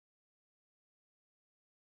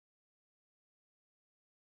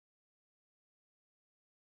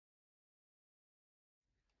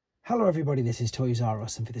Hello everybody, this is Toys R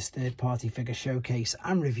Us, and for this third-party figure showcase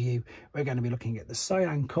and review, we're going to be looking at the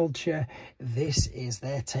Siyang Culture. This is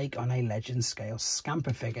their take on a legend scale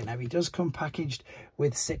scamper figure. Now, he does come packaged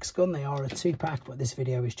with 6-gun. They are a 2-pack, but this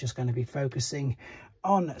video is just going to be focusing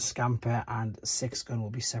on scamper, and 6-gun will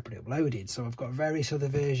be separately uploaded. So I've got various other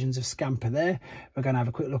versions of scamper there. We're going to have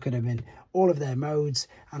a quick look at them in all of their modes,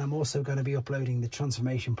 and I'm also going to be uploading the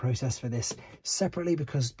transformation process for this separately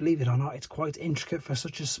because, believe it or not, it's quite intricate for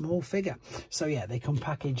such a small figure. So yeah, they come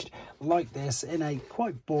packaged like this in a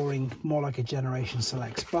quite boring, more like a Generation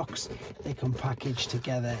Selects box. They come packaged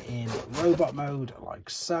together in robot mode like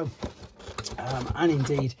so. And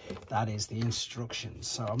indeed, that is the instructions.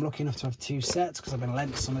 So I'm lucky enough to have 2 sets because I've been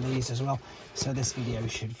lent some of these as well, so this video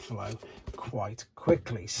should flow quite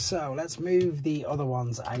quickly. So let's move the other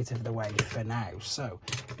ones out of the way for now. So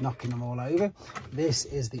knocking them all over, this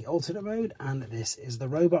is the alternate mode and this is the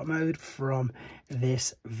robot mode from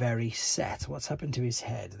this very set. What's happened to his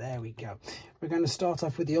head? There we go. We're going to start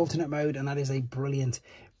off with the alternate mode, and that is a brilliant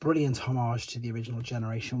homage to the original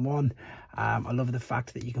Generation 1. I love the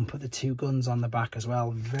fact that you can put the 2 guns on the back as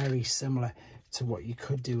well, very similar to what you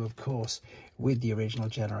could do, of course, with the original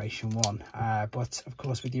Generation 1. But of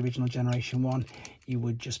course, with the original Generation 1, you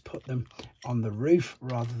would just put them on the roof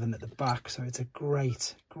rather than at the back. So it's a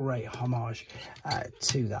great homage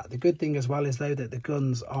to that. The good thing as well is, though, that the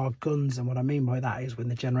guns are guns, and what I mean by that is, when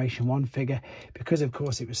the Generation 1 figure, because of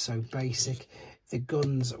course it was so basic, the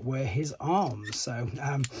guns were his arms. So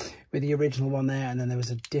with the original one there, and then there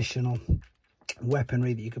was additional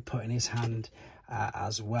weaponry that you could put in his hand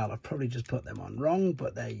as well. I've probably just put them on wrong,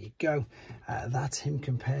 but there you go. That's him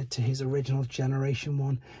compared to his original Generation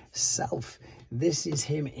 1 self. This is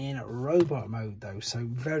him in robot mode though, so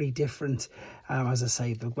very different. As I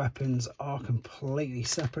say, the weapons are completely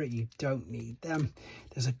separate. You don't need them.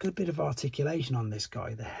 There's a good bit of articulation on this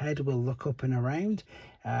guy. The head will look up and around.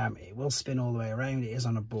 It will spin all the way around. It is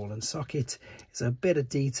on a ball and socket. It's a bit of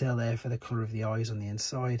detail there for the colour of the eyes on the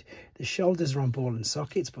inside. The shoulders are on ball and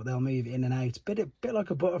sockets, but they'll move in and out. Bit like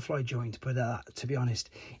a butterfly joint, but that, to be honest,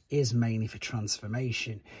 is mainly for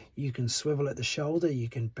transformation. You can swivel at the shoulder, you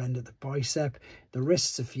can bend at the bicep, the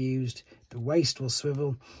wrists are fused, the waist will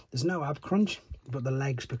swivel. There's no ab crunch, but the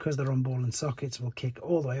legs, because they're on ball and sockets, will kick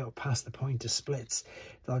all the way up past the pointer splits.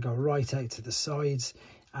 They'll go right out to the sides,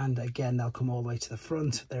 and again they'll come all the way to the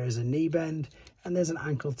front. There is a knee bend, and there's an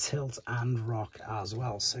ankle tilt and rock as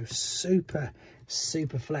well. So super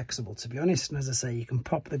flexible, to be honest. And as I say, you can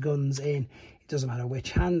pop the guns in, it doesn't matter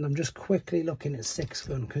which hand. I'm just quickly looking at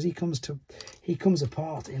 6-gun because he comes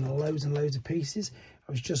apart in loads and loads of pieces.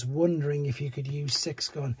 I was just wondering if you could use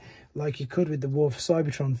 6-gun like you could with the War for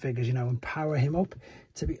Cybertron figures, you know, and power him up.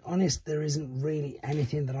 To be honest, there isn't really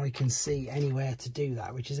anything that I can see anywhere to do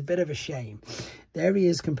that, which is a bit of a shame. There he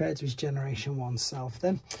is compared to his Generation 1 self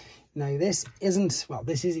then. Now, this isn't, well,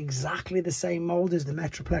 this is exactly the same mould as the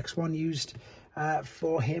Metroplex one used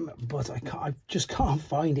for him, but I just can't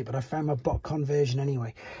find it, but I found my botcon version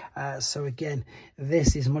anyway. So again,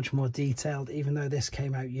 this is much more detailed. Even though this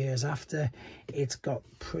came out years after, it's got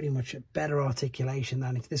pretty much a better articulation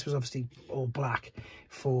than if this was obviously all black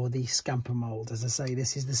for the scamper mold. As I say,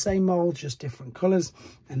 this is the same mold, just different colors,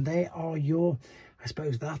 and they are your, I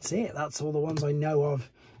suppose that's it. That's all the ones I know of.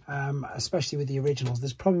 Especially with the originals.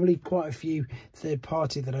 There's probably quite a few third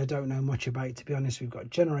party that I don't know much about, to be honest. We've got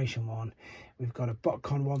Generation 1, we've got a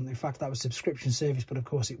botcon one. In fact, that was subscription service, but of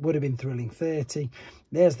course it would have been Thrilling 30.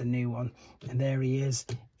 There's the new one, and there he is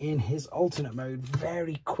in his alternate mode.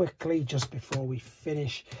 Very quickly, just before we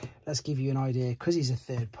finish, let's give you an idea, because he's a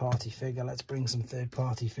third party figure, let's bring some third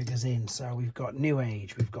party figures in. So we've got New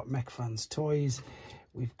Age, we've got Mech Fans Toys,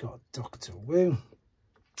 we've got Dr. Wu,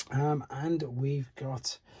 and we've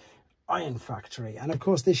got Iron Factory, and of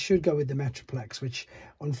course this should go with the Metroplex, which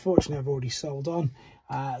unfortunately I've already sold on,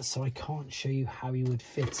 so I can't show you how he would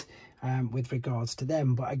fit with regards to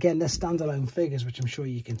them. But again, they're standalone figures, which I'm sure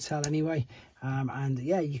you can tell anyway. And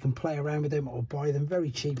yeah, you can play around with them or buy them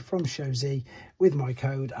very cheap from Show Z with my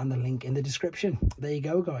code and the link in the description. There you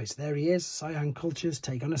go, guys. There he is, Siyang Culture's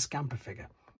take on a scamper figure.